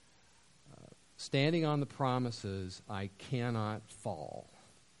standing on the promises, I cannot fall.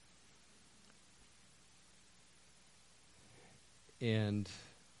 And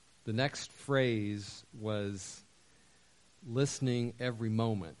the next phrase was listening every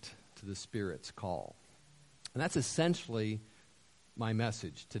moment to the Spirit's call. And that's essentially my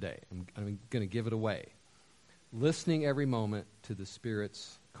message today. I'm going to give it away. Listening every moment to the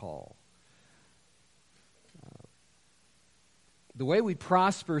Spirit's call. The way we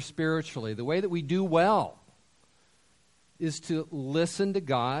prosper spiritually, the way that we do well, is to listen to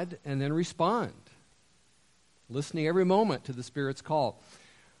God and then respond. Listening every moment to the Spirit's call.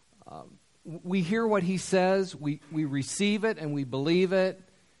 We hear what He says, we receive it and we believe it.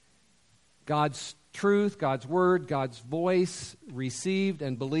 God's truth, God's word, God's voice, received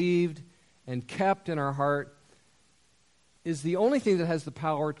and believed and kept in our heart, is the only thing that has the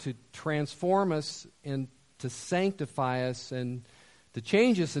power to transform us and to sanctify us and to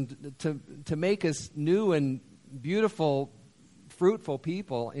change us and to make us new and beautiful, fruitful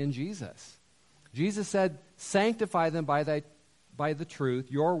people in Jesus. Jesus said, sanctify them by the truth.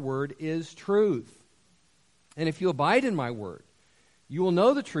 Your word is truth. And if you abide in my word, you will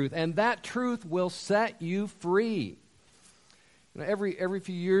know the truth, and that truth will set you free. You know, every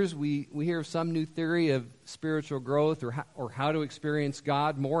few years we hear of some new theory of spiritual growth or how to experience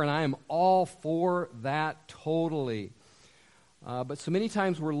God more, and I am all for that totally. But so many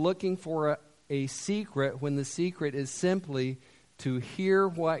times we're looking for a secret when the secret is simply to hear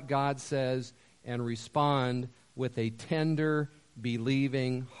what God says and respond with a tender,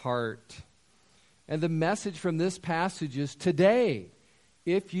 believing heart. And the message from this passage is today,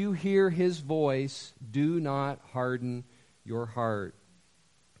 if you hear His voice, do not harden your heart.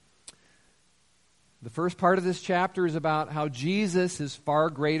 The first part of this chapter is about how Jesus is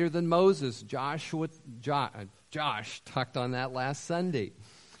far greater than Moses. Josh talked on that last Sunday.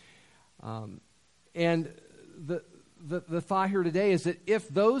 And the thought here today is that if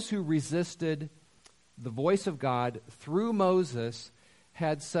those who resisted the voice of God through Moses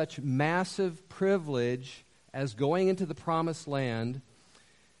had such massive privilege as going into the promised land,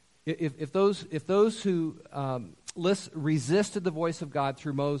 if those who resisted the voice of God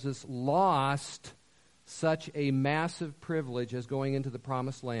through Moses lost such a massive privilege as going into the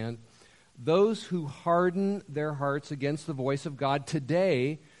promised land, those who harden their hearts against the voice of God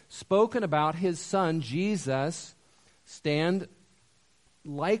today, spoken about His Son, Jesus, stand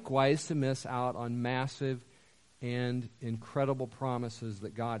likewise to miss out on massive and incredible promises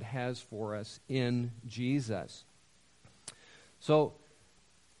that God has for us in Jesus. So,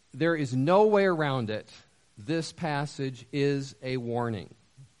 there is no way around it. This passage is a warning.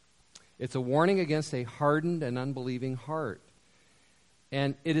 It's a warning against a hardened and unbelieving heart.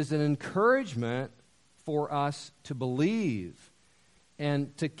 And it is an encouragement for us to believe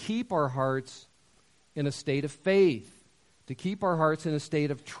and to keep our hearts in a state of faith, to keep our hearts in a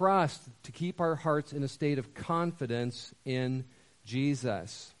state of trust, to keep our hearts in a state of confidence in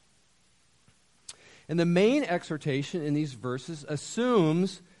Jesus. And the main exhortation in these verses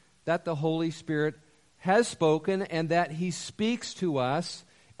assumes that the Holy Spirit has spoken and that He speaks to us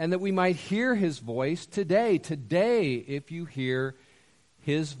and that we might hear His voice today. Today, if you hear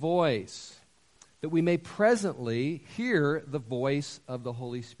His voice, that we may presently hear the voice of the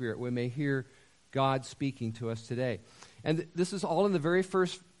Holy Spirit. We may hear God speaking to us today. And this is all in the very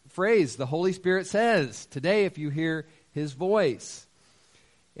first phrase. The Holy Spirit says, today if you hear His voice.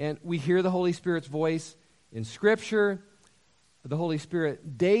 And we hear the Holy Spirit's voice in Scripture. The Holy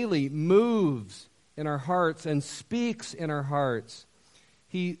Spirit daily moves in our hearts and speaks in our hearts.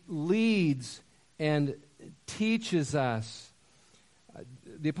 He leads and teaches us.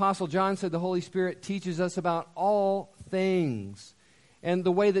 The Apostle John said the Holy Spirit teaches us about all things. And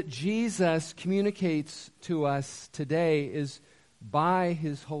the way that Jesus communicates to us today is by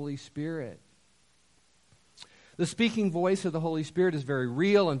His Holy Spirit. The speaking voice of the Holy Spirit is very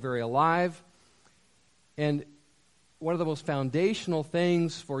real and very alive. And one of the most foundational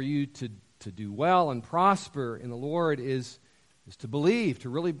things for you to do well and prosper in the Lord is to believe, to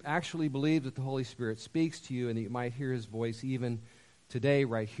really actually believe that the Holy Spirit speaks to you and that you might hear His voice even today,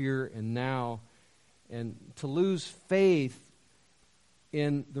 right here and now. And to lose faith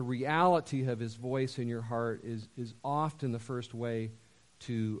in the reality of His voice in your heart is often the first way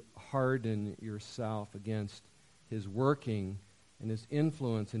to harden yourself against His working and His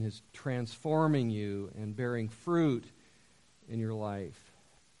influence and His transforming you and bearing fruit in your life.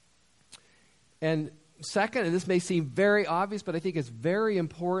 And second, and this may seem very obvious, but I think it's very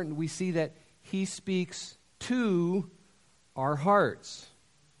important, we see that He speaks to our hearts.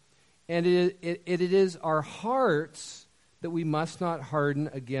 And it is our hearts that we must not harden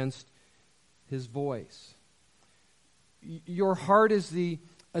against his voice. Your heart is the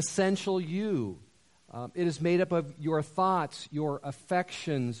essential you. It is made up of your thoughts, your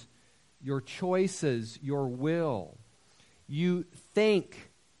affections, your choices, your will. You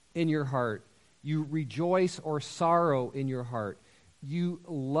think in your heart. You rejoice or sorrow in your heart. You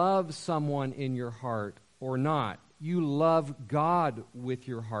love someone in your heart or not. You love God with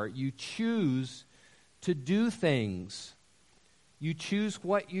your heart. You choose to do things. You choose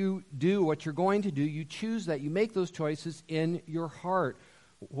what you do, what you're going to do. You choose that. You make those choices in your heart.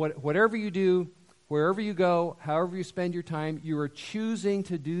 Whatever you do, wherever you go, however you spend your time, you are choosing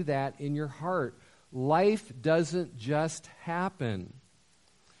to do that in your heart. Life doesn't just happen.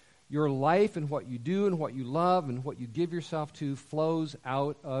 Your life and what you do and what you love and what you give yourself to flows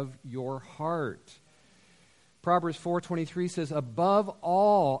out of your heart. Proverbs 4:23 says, above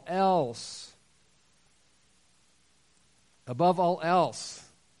all else,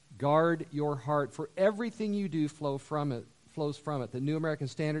 guard your heart, for everything you do flows from it. The New American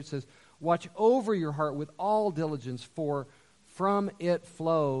Standard says, watch over your heart with all diligence, for from it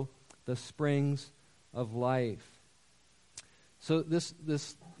flow the springs of life. So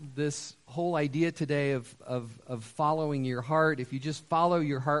this whole idea today of following your heart, if you just follow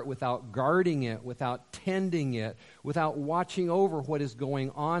your heart without guarding it, without tending it, without watching over what is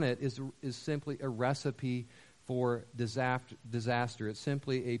going on it, is simply a recipe for disaster. It's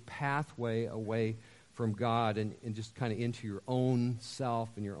simply a pathway away from God and just kind of into your own self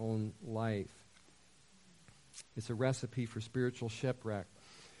and your own life. It's a recipe for spiritual shipwreck.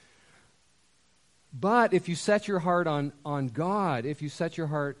 But if you set your heart on God, if you set your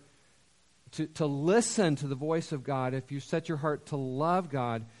heart to listen to the voice of God, if you set your heart to love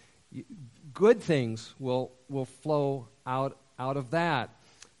God, good things will flow out of that.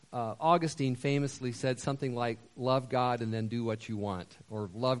 Augustine famously said something like, love God and then do what you want, or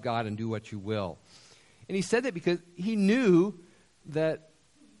love God and do what you will. And he said that because he knew that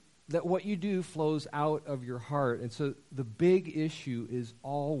what you do flows out of your heart. And so the big issue is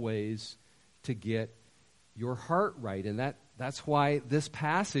always to get your heart right. And that's why this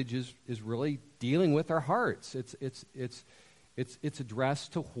passage is really dealing with our hearts. It's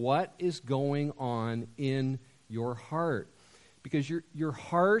addressed to what is going on in your heart. Because your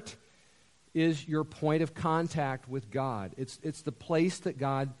heart is your point of contact with God. It's the place that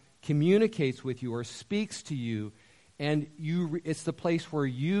God communicates with you or speaks to you, and it's the place where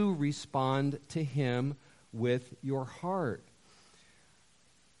you respond to Him with your heart.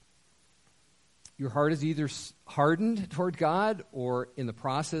 Your heart is either hardened toward God or in the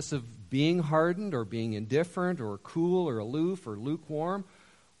process of being hardened or being indifferent or cool or aloof or lukewarm,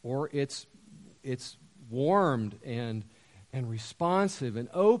 or it's warmed and responsive and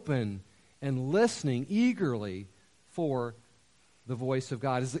open and listening eagerly for the voice of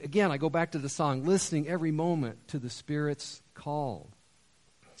God. Again, I go back to the song, listening every moment to the Spirit's call.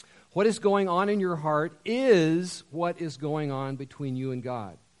 What is going on in your heart is what is going on between you and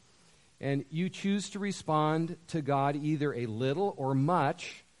God. And you choose to respond to God either a little or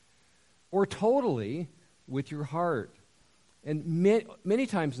much or totally with your heart. And many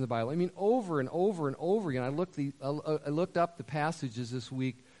times in the Bible, over and over and over again, I looked up the passages this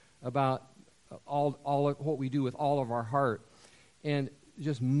week about all of what we do with all of our heart. And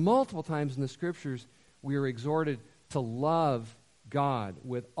just multiple times in the Scriptures, we are exhorted to love God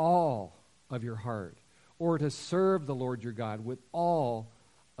with all of your heart, or to serve the Lord your God with all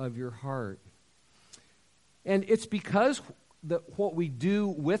of your heart. And it's because what we do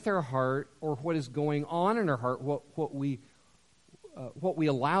with our heart, or what is going on in our heart, what we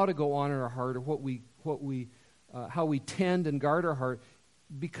allow to go on in our heart, or how we tend and guard our heart,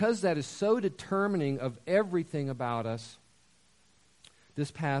 because that is so determining of everything about us, this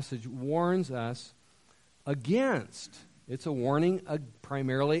passage warns us against. It's a warning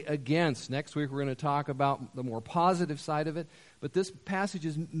primarily against. Next week we're going to talk about the more positive side of it, but this passage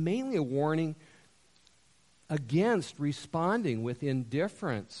is mainly a warning against responding with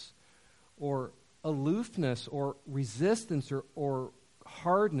indifference or aloofness or resistance or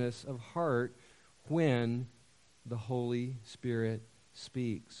hardness of heart when the Holy Spirit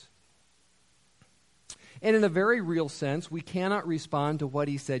speaks. And in a very real sense, we cannot respond to what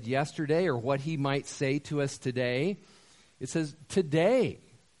He said yesterday or what He might say to us today. It says, today,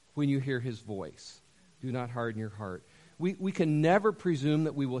 when you hear His voice, do not harden your heart. We can never presume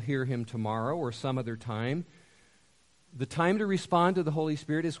that we will hear Him tomorrow or some other time. The time to respond to the Holy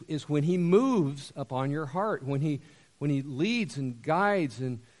Spirit is when He moves upon your heart, when He leads and guides,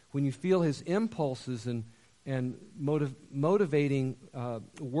 and when you feel His impulses and motivating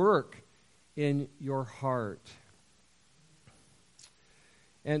work in your heart.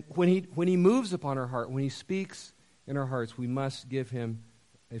 And when he moves upon our heart, when he speaks in our hearts, we must give him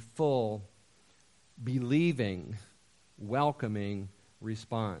a full, believing, welcoming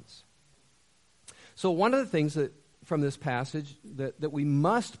response. So one of the things that from this passage that we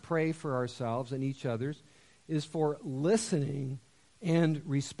must pray for ourselves and each other's is for listening and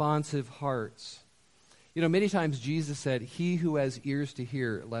responsive hearts. You know, many times Jesus said, "He who has ears to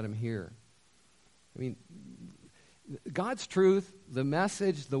hear, let him hear." I mean, God's truth, the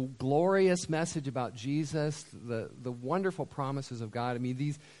message, the glorious message about Jesus, the wonderful promises of God, I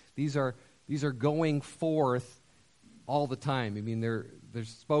mean, these are going forth all the time. I mean, they're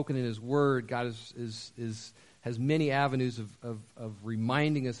spoken in his word. God has many avenues of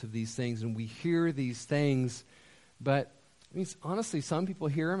reminding us of these things, and we hear these things. But I mean, honestly, some people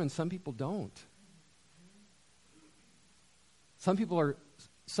hear them and some people don't. Some people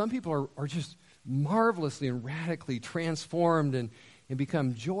are just marvelously and radically transformed and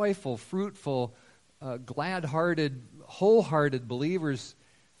become joyful, fruitful, glad-hearted, wholehearted believers,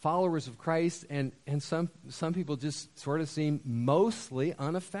 followers of Christ, and some people just sort of seem mostly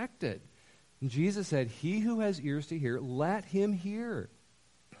unaffected. And Jesus said, "He who has ears to hear, let him hear."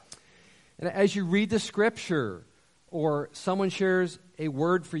 And as you read the Scripture, or someone shares a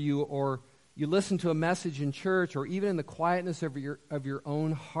word for you, or you listen to a message in church, or even in the quietness of your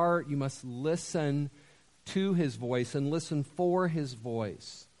own heart, you must listen to his voice and listen for his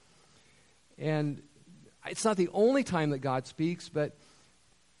voice. And it's not the only time that God speaks, but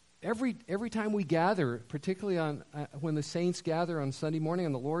every time we gather, particularly on when the saints gather on Sunday morning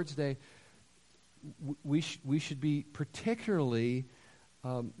on the Lord's Day, we should be particularly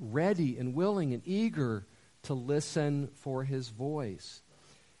ready and willing and eager to listen for his voice.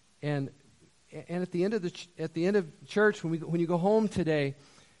 And at the end of church, when you go home today,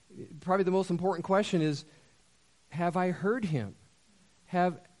 probably the most important question is, have I heard him?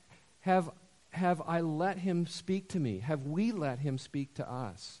 Have I let him speak to me? Have we let him speak to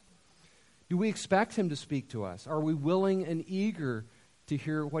us? Do we expect him to speak to us? Are we willing and eager to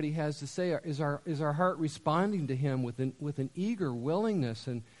hear what he has to say? Is our heart responding to him with an eager willingness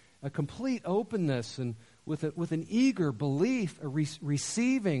and a complete openness, and with an eager belief, a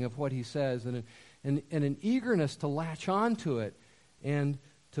receiving of what he says, and an eagerness to latch on to it and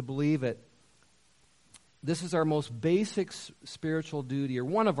to believe it? This is our most basic spiritual duty, or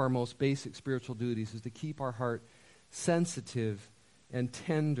one of our most basic spiritual duties, is to keep our heart sensitive and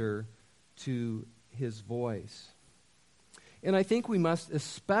tender to his voice. And I think we must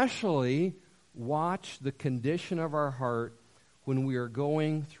especially watch the condition of our heart when we are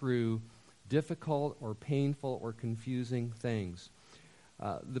going through difficult or painful or confusing things.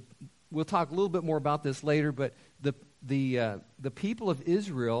 We'll talk a little bit more about this later, but the people of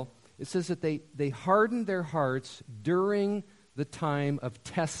Israel, it says that they hardened their hearts during the time of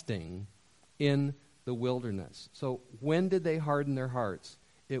testing in the wilderness. So when did they harden their hearts?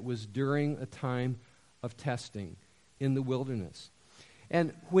 It was during a time of testing in the wilderness.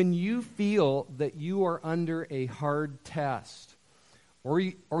 And when you feel that you are under a hard test, or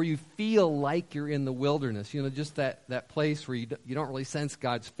you feel like you're in the wilderness, you know, just that place where you don't really sense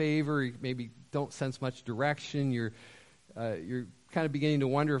God's favor, you maybe don't sense much direction, you're kind of beginning to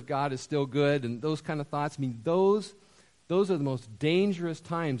wonder if God is still good, and those kind of thoughts. I mean, those are the most dangerous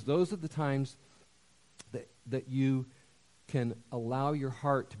times. Those are the times that you can allow your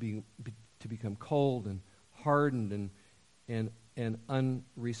heart to become cold and hardened and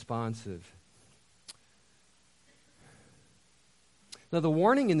unresponsive. Now, the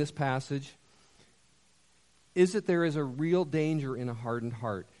warning in this passage is that there is a real danger in a hardened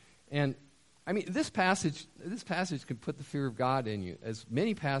heart. And I mean, this passage can put the fear of God in you, as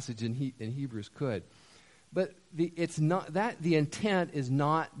many passages in Hebrews could. But the intent is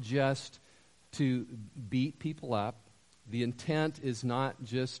not just to beat people up. The intent is not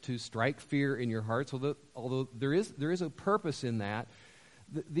just to strike fear in your hearts, although there is a purpose in that.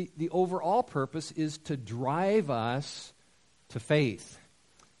 The overall purpose is to drive us to faith,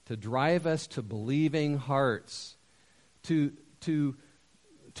 to drive us to believing hearts, to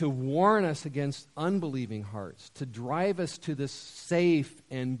warn us against unbelieving hearts, to drive us to this safe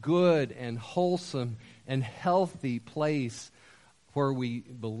and good and wholesome and healthy place where we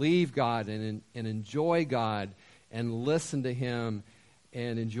believe God and enjoy God and listen to him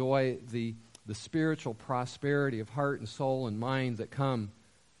and enjoy the spiritual prosperity of heart and soul and mind that come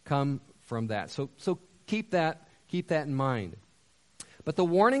from that. So keep that in mind. But the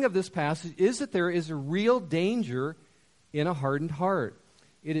warning of this passage is that there is a real danger in a hardened heart.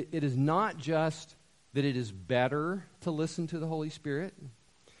 It is not just that it is better to listen to the Holy Spirit.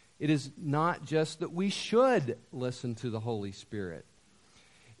 It is not just that we should listen to the Holy Spirit.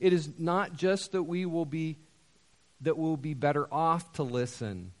 it is not just that we'll be better off to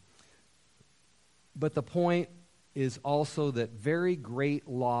listen, but the point is also that very great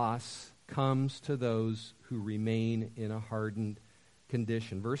loss comes to those who remain in a hardened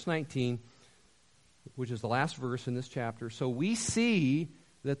condition. Verse 19, which is the last verse in this chapter. So we see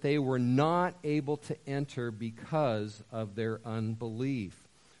that they were not able to enter because of their unbelief.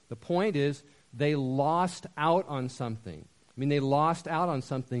 The point is, they lost out on something. I mean, they lost out on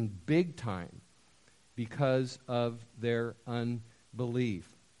something big time because of their unbelief.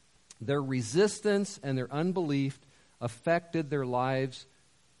 Their resistance and their unbelief affected their lives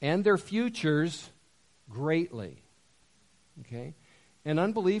and their futures greatly. Okay? And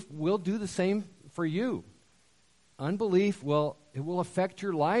unbelief will do the same for you. Unbelief will affect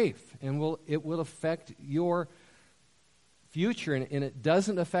your life, and it will affect your future, and it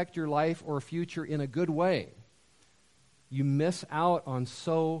doesn't affect your life or future in a good way. You miss out on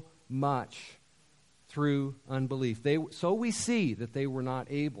so much through unbelief. So we see that they were not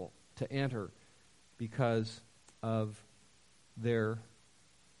able to enter because of their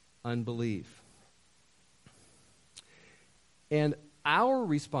unbelief. And our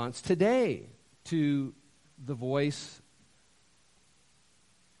response today to the voice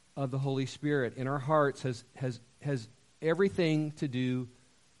of the Holy Spirit in our hearts has everything to do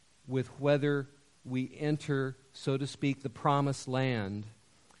with whether we enter, so to speak, the promised land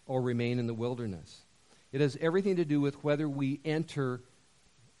or remain in the wilderness. It has everything to do with whether we enter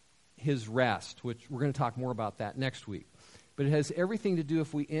his rest, which we're going to talk more about that next week. But it has everything to do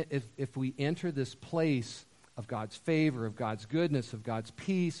if we enter this place of God's favor, of God's goodness, of God's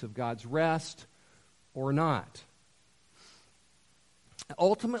peace, of God's rest, or not.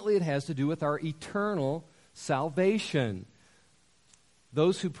 Ultimately, it has to do with our eternal salvation.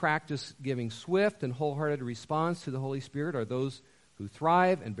 Those who practice giving swift and wholehearted response to the Holy Spirit are those who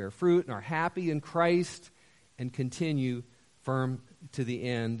thrive and bear fruit and are happy in Christ and continue firm to the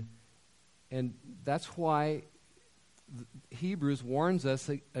end. And that's why Hebrews warns us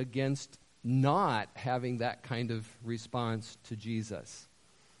against not having that kind of response to Jesus.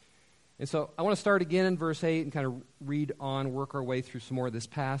 And so I want to start again in verse 8 and kind of read on, work our way through some more of this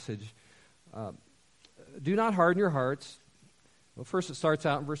passage. Do not harden your hearts. Well, first it starts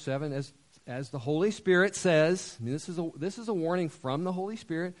out in verse 7, as the Holy Spirit says, I mean, this is a warning from the Holy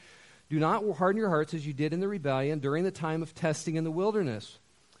Spirit. Do not harden your hearts as you did in the rebellion during the time of testing in the wilderness,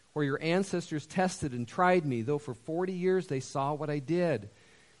 where your ancestors tested and tried me, though for 40 years they saw what I did.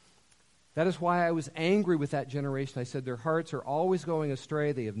 That is why I was angry with that generation. I said, their hearts are always going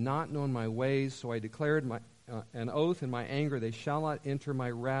astray. They have not known my ways. So I declared an oath in my anger. They shall not enter my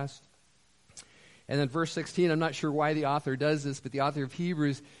rest. And then verse 16, I'm not sure why the author does this, but the author of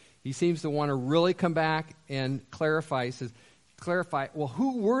Hebrews, he seems to want to really come back and clarify. He says, well,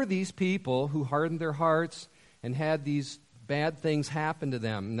 who were these people who hardened their hearts and had these bad things happen to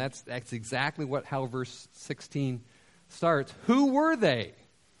them? And that's exactly how verse 16 starts. Who were they?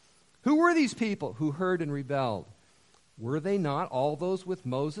 Who were these people who heard and rebelled? Were they not all those with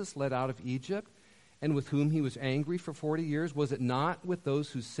Moses led out of Egypt, and with whom he was angry for 40 years? Was it not with those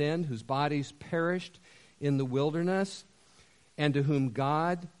who sinned, whose bodies perished in the wilderness, and to whom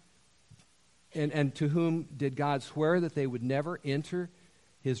to whom did God swear that they would never enter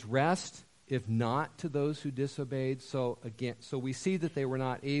his rest, if not to those who disobeyed? So we see that they were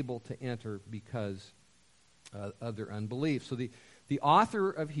not able to enter because of their unbelief. So the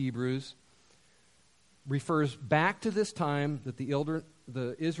author of Hebrews refers back to this time that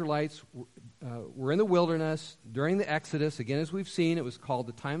the Israelites were in the wilderness during the Exodus. Again, as we've seen, it was called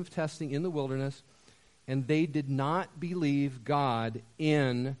the time of testing in the wilderness, and they did not believe God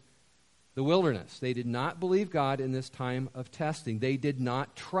in the wilderness. They did not believe God in this time of testing. They did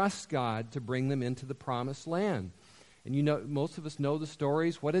not trust God to bring them into the promised land. And you know, most of us know the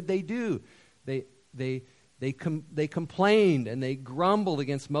stories. What did they do? They complained and they grumbled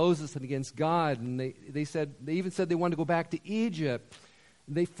against Moses and against God, and they even said they wanted to go back to Egypt.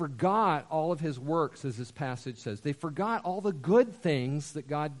 They forgot all of his works, as this passage says. They forgot all the good things that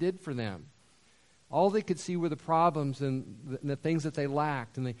God did for them. All they could see were the problems and the things that they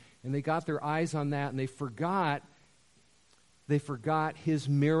lacked, and they got their eyes on that, and they forgot his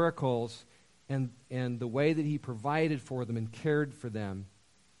miracles and the way that he provided for them and cared for them.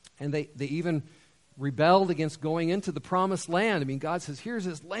 And they even rebelled against going into the promised land. I mean, God says, here's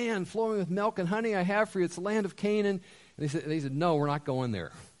this land flowing with milk and honey I have for you. It's the land of Canaan. And they said, no, we're not going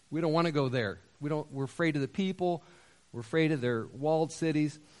there. We don't want to go there. We're afraid of the people. We're afraid of their walled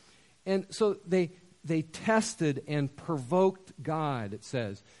cities. And so they tested and provoked God, it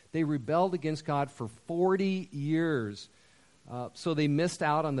says. They rebelled against God for 40 years. So they missed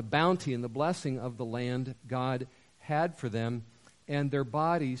out on the bounty and the blessing of the land God had for them, and their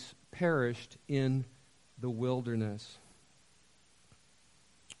bodies perished in the wilderness.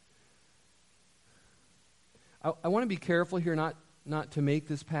 I want to be careful here not to make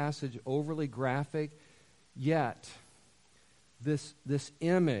this passage overly graphic, yet this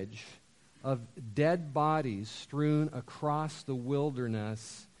image of dead bodies strewn across the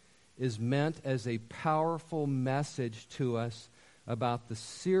wilderness is meant as a powerful message to us about the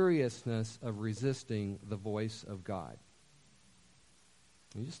seriousness of resisting the voice of God.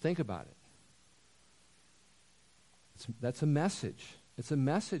 You just think about it. That's a message. It's a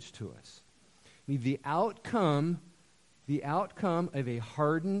message to us. I mean, the outcome of a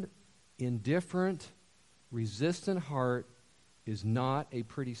hardened, indifferent, resistant heart is not a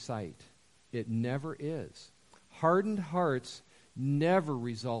pretty sight. It never is. Hardened hearts never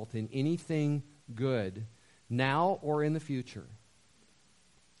result in anything good, now or in the future.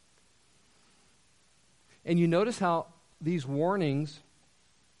 And you notice how these warnings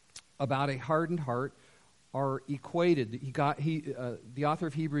about a hardened heart are equated. The author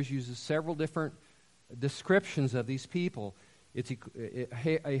of Hebrews uses several different descriptions of these people.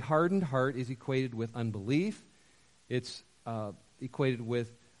 A hardened heart is equated with unbelief. It's equated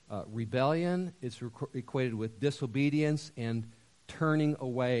with rebellion. It's equated with disobedience and turning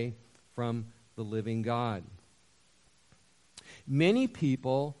away from the living God. Many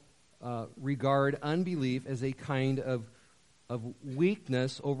people regard unbelief as a kind of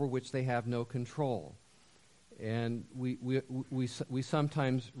weakness over which they have no control. And we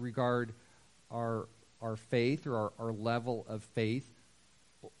sometimes regard our faith or our level of faith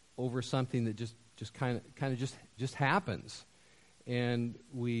over something that just kind of happens, and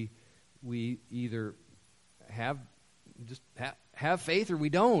we either have faith or we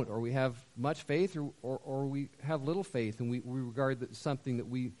don't, or we have much faith or we have little faith, and we regard that something that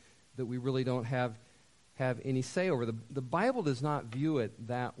we really don't have any say over. The Bible does not view it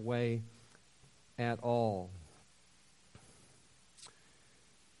that way at all.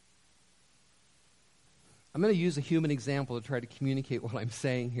 I'm going to use a human example to try to communicate what I'm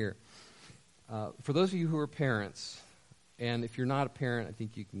saying here. For those of you who are parents, and if you're not a parent, I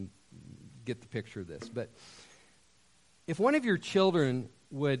think you can get the picture of this. But if one of your children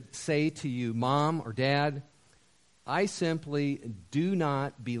would say to you, "Mom or Dad, I simply do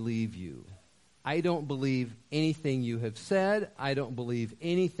not believe you. I don't believe anything you have said. I don't believe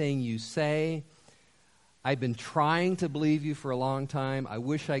anything you say. I've been trying to believe you for a long time. I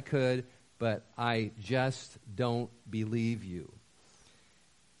wish I could, but I just don't believe you."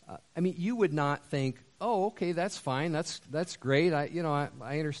 You would not think, "Oh, okay, that's fine. That's great. I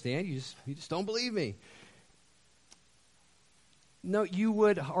understand. You just don't believe me." No, you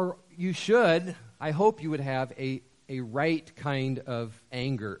would, or you should. I hope you would have a right kind of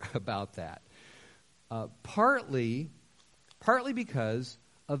anger about that. Partly because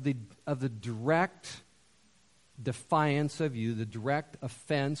of the direct defiance of you, the direct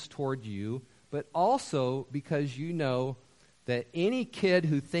offense toward you, but also because you know that any kid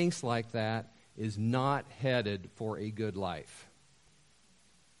who thinks like that is not headed for a good life.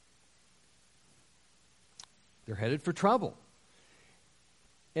 They're headed for trouble.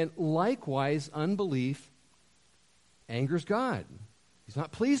 And likewise, unbelief angers God. He's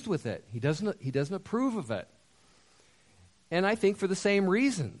not pleased with it. He doesn't approve of it. And I think for the same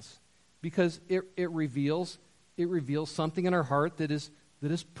reasons, because it reveals something in our heart that is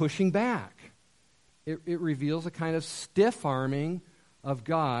pushing back. It reveals a kind of stiff-arming of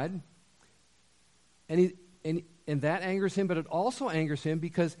God, and that angers him. But it also angers him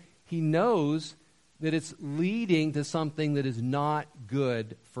because he knows that it's leading to something that is not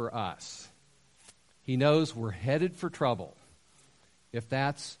good for us. He knows we're headed for trouble if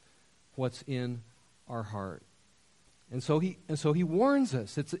that's what's in our heart. And so he warns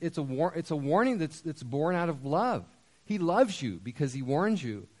us. It's a warning that's born out of love. He loves you because he warns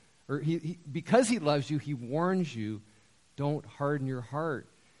you, or because he loves you, he warns you. Don't harden your heart,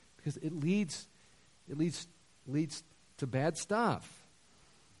 because it leads to bad stuff.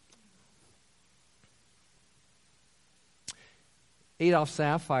 Adolf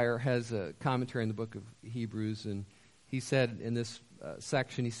Sapphire has a commentary in the book of Hebrews, and he said in this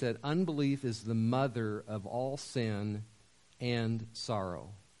section, he said, "Unbelief is the mother of all sin and sorrow."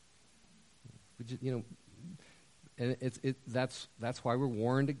 And that's why we're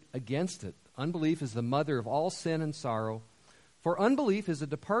warned against it. Unbelief is the mother of all sin and sorrow, for unbelief is a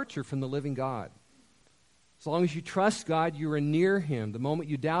departure from the living God. As long as you trust God, you are near him. The moment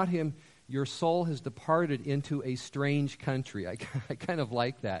you doubt him, your soul has departed into a strange country. I kind of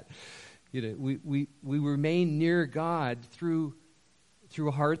like that. We remain near God through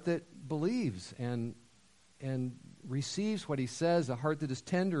a heart that believes and receives what he says, a heart that is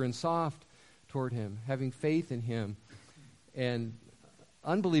tender and soft toward him, having faith in him. And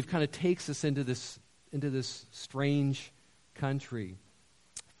unbelief kind of takes us into this strange country.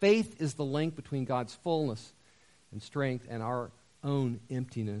 Faith is the link between God's fullness and strength and our own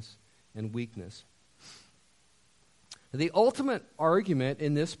emptiness and weakness. The ultimate argument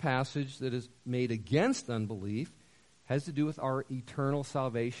in this passage that is made against unbelief has to do with our eternal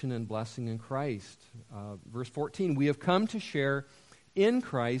salvation and blessing in Christ. Verse 14, we have come to share in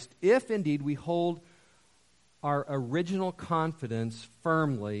Christ if indeed we hold our original confidence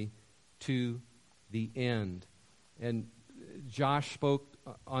firmly to the end. And Josh spoke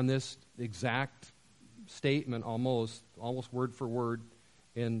on this exact statement almost word for word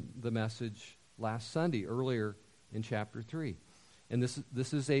in the message last Sunday, earlier in chapter 3. And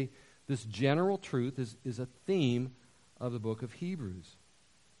this general truth is a theme of the book of Hebrews.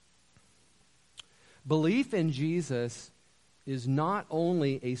 Belief in Jesus is not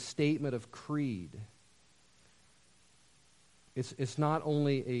only a statement of creed. It's not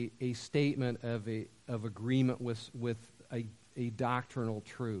only a statement of agreement with a doctrinal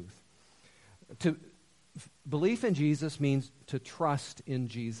truth. Belief in Jesus means to trust in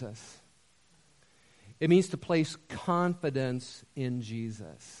Jesus. It means to place confidence in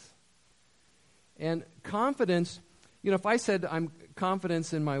Jesus. And confidence, if I said I'm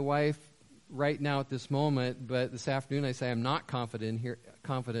confident in my wife right now at this moment, but this afternoon I say I'm not confident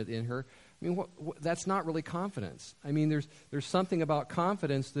in her, I mean, that's not really confidence. I mean, there's something about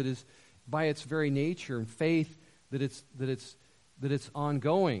confidence that is, by its very nature, and faith that it's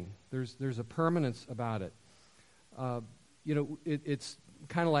ongoing. There's a permanence about it. It's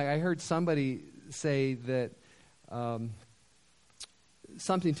kind of like I heard somebody say that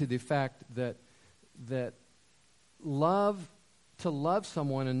something to the effect that to love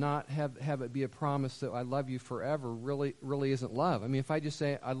someone and not have it be a promise that I love you forever really isn't love. I mean, if I just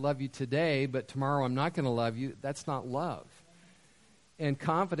say I love you today, but tomorrow I'm not going to love you, that's not love. And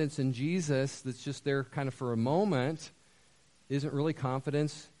confidence in Jesus that's just there kind of for a moment isn't really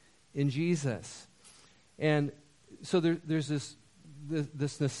confidence in Jesus. And so there's this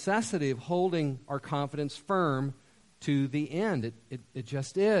necessity of holding our confidence firm to the end. It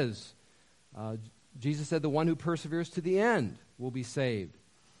just is. Jesus said the one who perseveres to the end will be saved.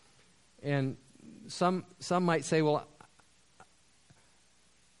 And some might say, well,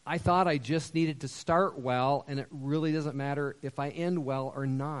 I thought I just needed to start well, and it really doesn't matter if I end well or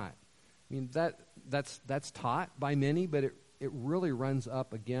not. I mean, that's taught by many, but it really runs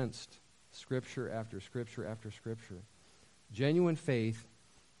up against Scripture after Scripture after Scripture. Genuine faith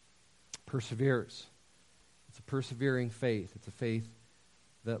perseveres. It's a persevering faith. It's a faith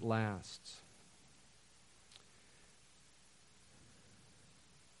that lasts.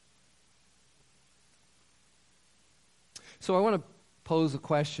 So I want to pose a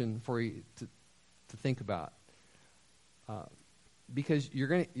question for you to think about, because you're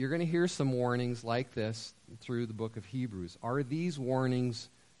going to hear some warnings like this through the book of Hebrews. Are these warnings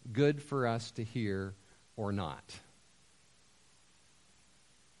good for us to hear or not?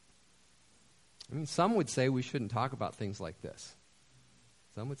 I mean, some would say we shouldn't talk about things like this.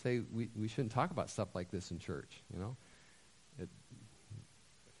 Some would say we shouldn't talk about stuff like this in church,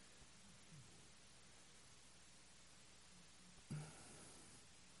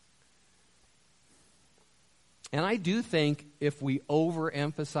 And I do think if we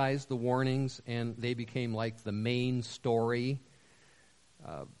overemphasize the warnings and they became like the main story,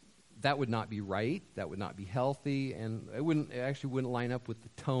 that would not be right. That would not be healthy, and it actually wouldn't line up with the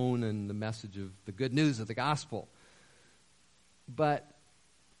tone and the message of the good news of the gospel. But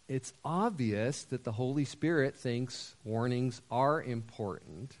it's obvious that the Holy Spirit thinks warnings are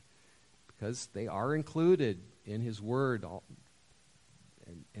important because they are included in His Word all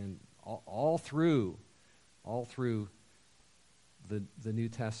through the New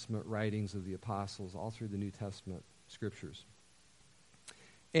Testament writings of the apostles, all through the New Testament scriptures.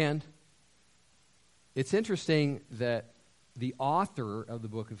 And it's interesting that the author of the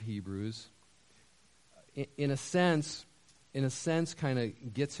book of Hebrews, in a sense, kind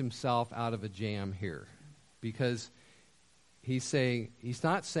of gets himself out of a jam here, because he's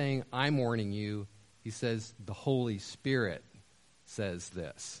not saying I'm warning you. He says the Holy Spirit says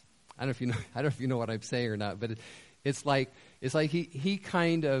this. I don't know if you know what I'm saying or not, but it's like he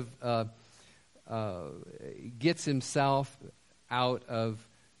kind of gets himself out of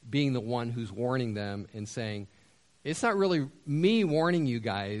being the one who's warning them and saying, it's not really me warning you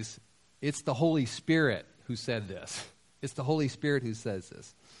guys, it's the Holy Spirit who said this. It's the Holy Spirit who says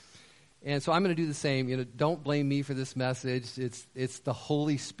this. And so I'm going to do the same. Don't blame me for this message. It's the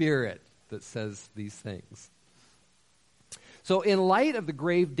Holy Spirit that says these things. So in light of the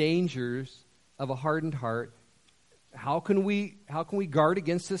grave dangers of a hardened heart, how can we guard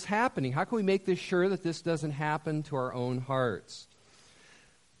against this happening? How can we make this sure that this doesn't happen to our own hearts?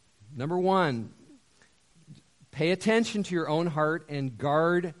 Number one, pay attention to your own heart and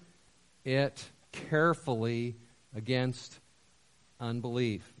guard it carefully against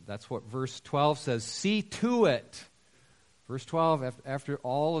unbelief. That's what verse 12 says. See to it. Verse 12, after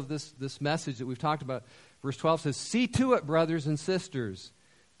all of this message that we've talked about, verse 12 says, see to it, brothers and sisters,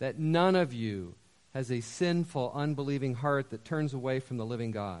 that none of you has a sinful, unbelieving heart that turns away from the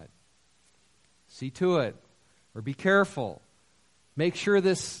living God. See to it, or be careful. Make sure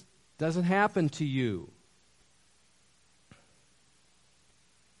this doesn't happen to you.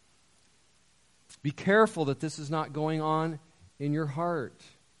 Be careful that this is not going on in your heart.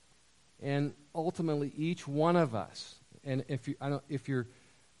 And ultimately, each one of us, and if you're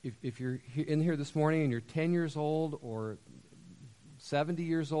in here this morning and you're 10 years old or 70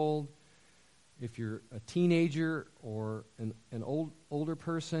 years old, if you're a teenager or an older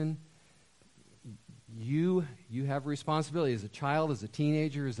person, you have a responsibility as a child, as a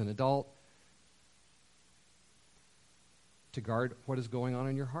teenager, as an adult, to guard what is going on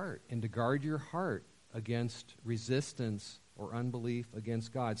in your heart and to guard your heart against resistance or unbelief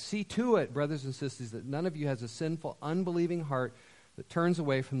against God. See to it, brothers and sisters, that none of you has a sinful, unbelieving heart that turns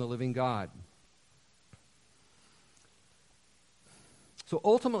away from the living God. So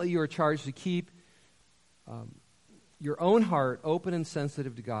ultimately, you are charged to keep your own heart open and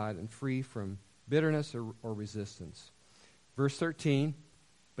sensitive to God and free from bitterness or resistance. Verse 13,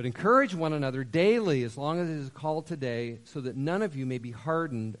 but encourage one another daily as long as it is called today, so that none of you may be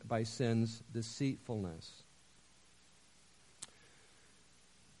hardened by sin's deceitfulness.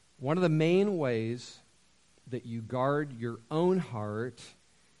 One of the main ways that you guard your own heart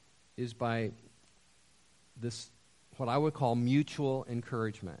is by this, what I would call mutual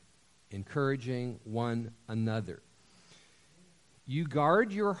encouragement, encouraging one another. You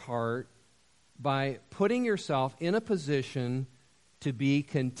guard your heart by putting yourself in a position to be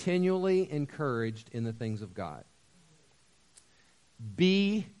continually encouraged in the things of God.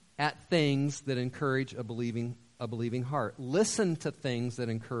 Be at things that encourage a believing heart. Listen to things that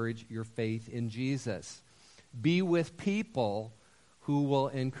encourage your faith in Jesus. Be with people who will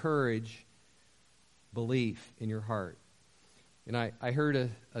encourage belief in your heart. And I heard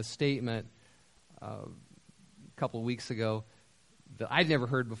a statement a couple of weeks ago that I'd never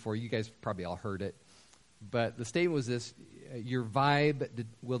heard before. You guys probably all heard it. But the statement was this: your vibe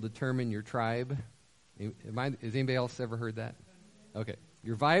will determine your tribe. Has anybody else ever heard that? Okay.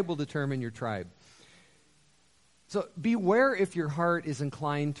 Your vibe will determine your tribe. So beware if your heart is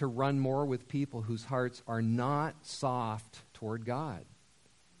inclined to run more with people whose hearts are not soft toward God.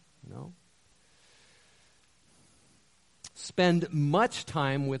 Spend much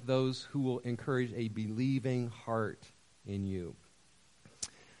time with those who will encourage a believing heart in you.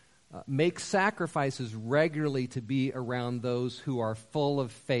 Make sacrifices regularly to be around those who are full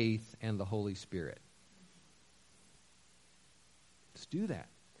of faith and the Holy Spirit. Let's do that.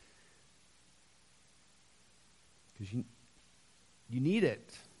 Because you need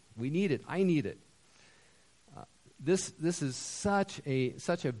it. We need it. I need it. This is such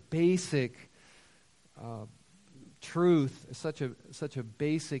a basic truth, such a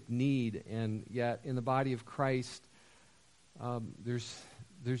basic need, and yet in the body of Christ, there's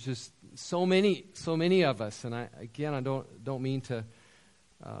just so many of us, and I don't mean to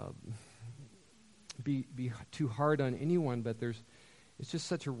be too hard on anyone, but it's just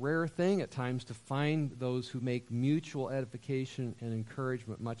such a rare thing at times to find those who make mutual edification and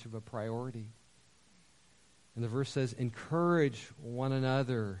encouragement much of a priority. And the verse says, encourage one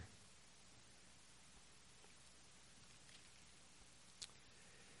another.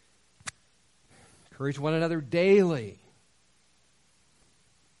 Encourage one another daily.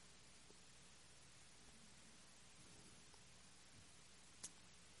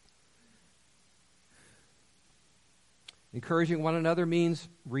 Encouraging one another means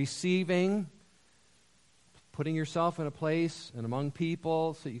receiving, putting yourself in a place and among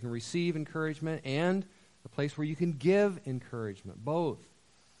people so you can receive encouragement, and a place where you can give encouragement. Both.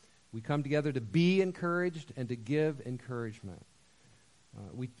 We come together to be encouraged and to give encouragement.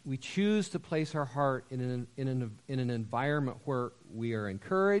 We choose to place our heart in an environment where we are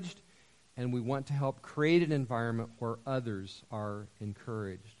encouraged, and we want to help create an environment where others are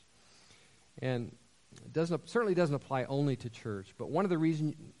encouraged. And it certainly doesn't apply only to church, but one of the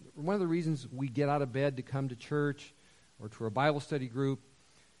reasons we get out of bed to come to church or to a Bible study group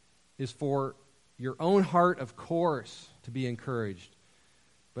is for your own heart, of course, to be encouraged.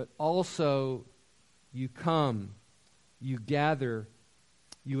 But also, you come, you gather,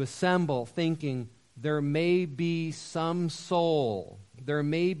 you assemble thinking there may be some soul, there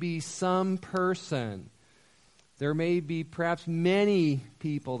may be some person, there may be perhaps many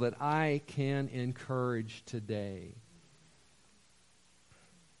people that I can encourage today.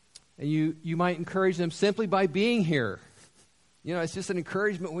 And you might encourage them simply by being here. You know, it's just an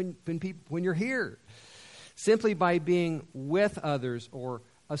encouragement when you're here. Simply by being with others, or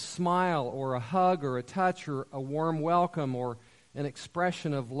a smile, or a hug, or a touch, or a warm welcome, or an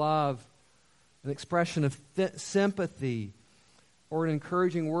expression of love, an expression of sympathy, or an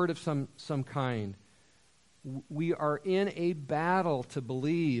encouraging word of some kind. We are in a battle to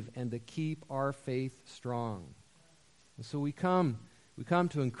believe and to keep our faith strong. And so we come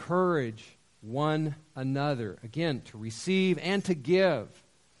to encourage one another, again, to receive and to give.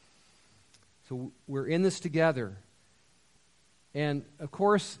 So we're in this together. And of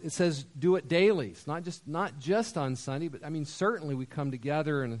course, it says do it daily. It's not just on Sunday, but I mean, certainly we come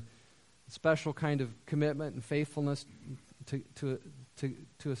together in a special kind of commitment and faithfulness to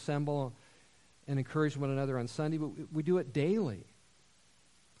assemble and encourage one another on Sunday, but we do it daily.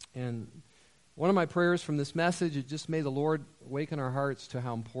 And one of my prayers from this message is just may the Lord awaken our hearts to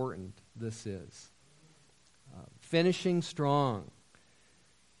how important this is. Finishing strong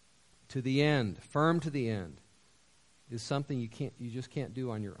to the end, firm to the end, is something you just can't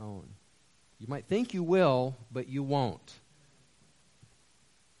do on your own. You might think you will, but you won't.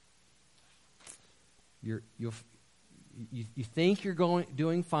 You think you're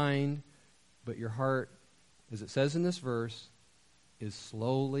doing fine, but your heart, as it says in this verse, is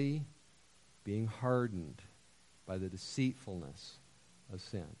slowly being hardened by the deceitfulness of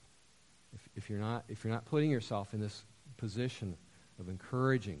sin. If you're not putting yourself in this position of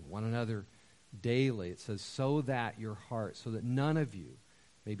encouraging one another daily, it says, so that none of you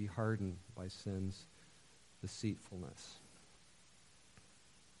may be hardened by sin's deceitfulness.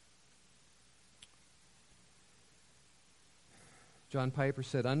 John Piper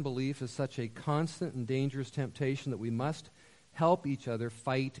said, unbelief is such a constant and dangerous temptation that we must help each other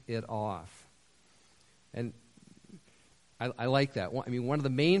fight it off. And I like that. I mean, one of the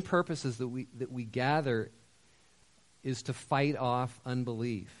main purposes that we gather is to fight off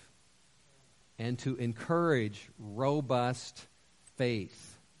unbelief and to encourage robust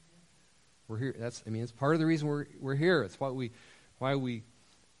faith. We're here. It's part of the reason we're here. It's why we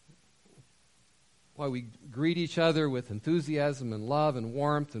greet each other with enthusiasm and love and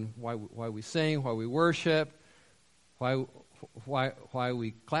warmth, and why we sing, why we worship, why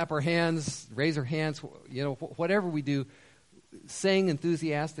we clap our hands, raise our hands, whatever we do, sing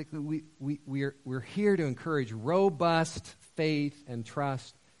enthusiastically. We're here to encourage robust faith and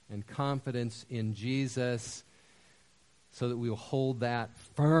trust and confidence in Jesus, so that we will hold that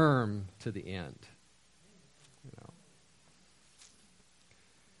firm to the end.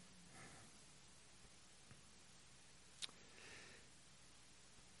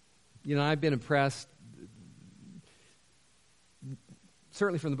 I've been impressed,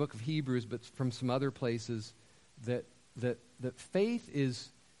 certainly from the book of Hebrews, but from some other places, that faith is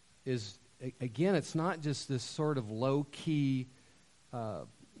again, it's not just this sort of low-key,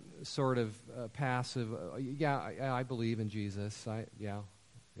 passive. I believe in Jesus. I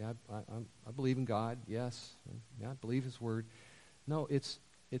believe in God. Yes, I believe His Word. No, it's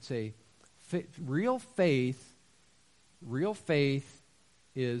a real faith. Real faith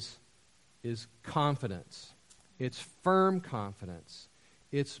is confidence. It's firm confidence.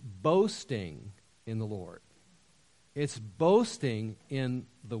 It's boasting in the Lord. It's boasting in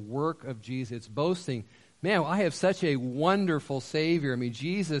the work of Jesus. It's boasting, man, I have such a wonderful Savior. I mean,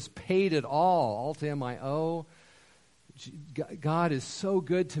 Jesus paid it all to Him I owe. God is so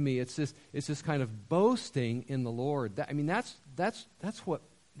good to me. It's this kind of boasting in the Lord. That's what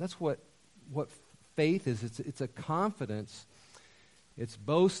faith is. It's a confidence. It's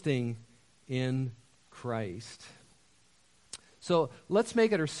boasting in Christ. So let's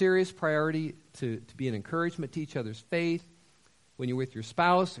make it our serious priority to be an encouragement to each other's faith. When you're with your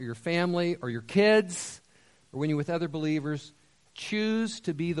spouse or your family or your kids, or when you're with other believers, choose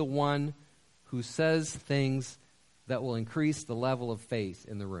to be the one who says things that will increase the level of faith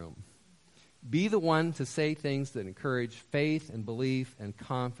in the room. Be the one to say things that encourage faith and belief and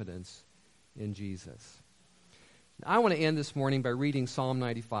confidence in Jesus. I want to end this morning by reading Psalm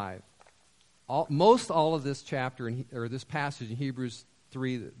 95. Most all of this chapter, or this passage in Hebrews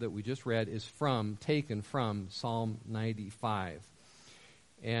 3 that we just read, is taken from Psalm 95.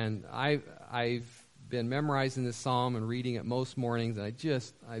 And I've been memorizing this psalm and reading it most mornings, and I've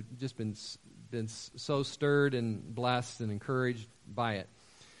just been so stirred and blessed and encouraged by it.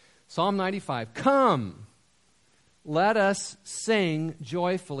 Psalm 95, come, let us sing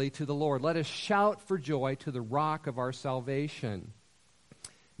joyfully to the Lord. Let us shout for joy to the rock of our salvation.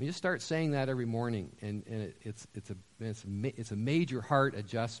 We just start saying that every morning, and it's a major heart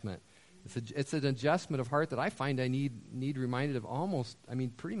adjustment. It's an adjustment of heart that I find I need reminded of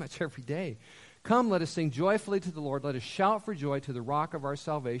pretty much every day. Come, let us sing joyfully to the Lord. Let us shout for joy to the rock of our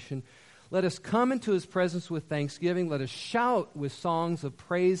salvation. Let us come into his presence with thanksgiving. Let us shout with songs of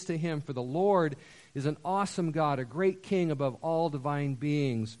praise to him. For the Lord is an awesome God, a great king above all divine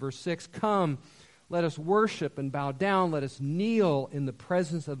beings. Verse 6, come, let us worship and bow down. Let us kneel in the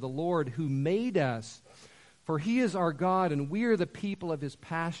presence of the Lord who made us. For he is our God, and we are the people of his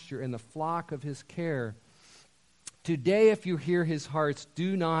pasture and the flock of his care. Today, if you hear his hearts,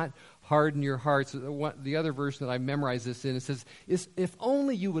 do not harden your hearts. The other version that I memorized this in, it says, if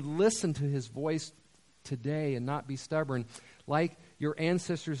only you would listen to his voice today and not be stubborn, like your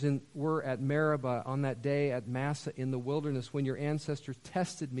ancestors were at Meribah on that day at Massa in the wilderness when your ancestors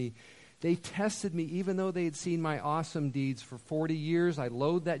tested me. They tested me even though they had seen my awesome deeds. For 40 years I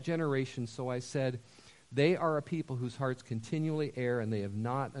loathed that generation, so I said, they are a people whose hearts continually err, and they have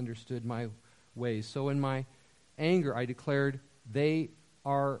not understood my ways. So in my anger I declared, they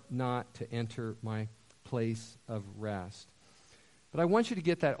are not to enter my place of rest. But I want you to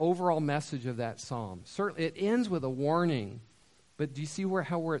get that overall message of that psalm. Certainly, it ends with a warning, but do you see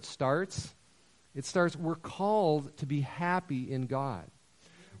where it starts? It starts, we're called to be happy in God.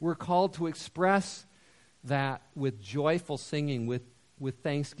 We're called to express that with joyful singing, with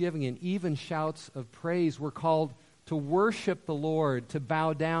thanksgiving, and even shouts of praise. We're called to worship the Lord, to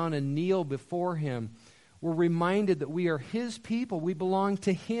bow down and kneel before him. We're reminded that we are his people. We belong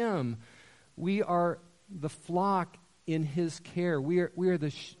to him. We are the flock in his care. We are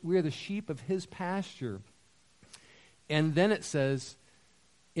the sheep of his pasture. And then it says,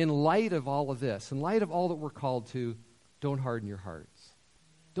 in light of all of this, in light of all that we're called to, don't harden your hearts.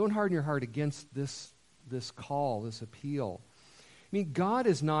 Don't harden your heart against this call, this appeal. I mean, God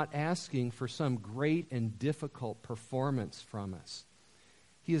is not asking for some great and difficult performance from us.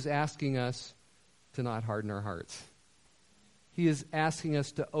 He is asking us to not harden our hearts. He is asking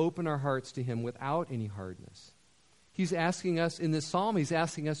us to open our hearts to him without any hardness. He's asking us, in this psalm, he's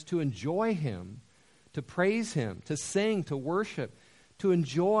asking us to enjoy him, to praise him, to sing, to worship, to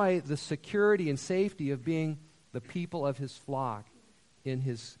enjoy the security and safety of being the people of his flock in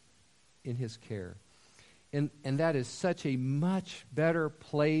his care. And that is such a much better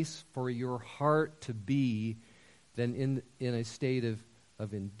place for your heart to be than in a state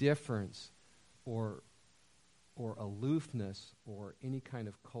of indifference or aloofness or any kind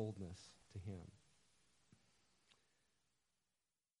of coldness to him.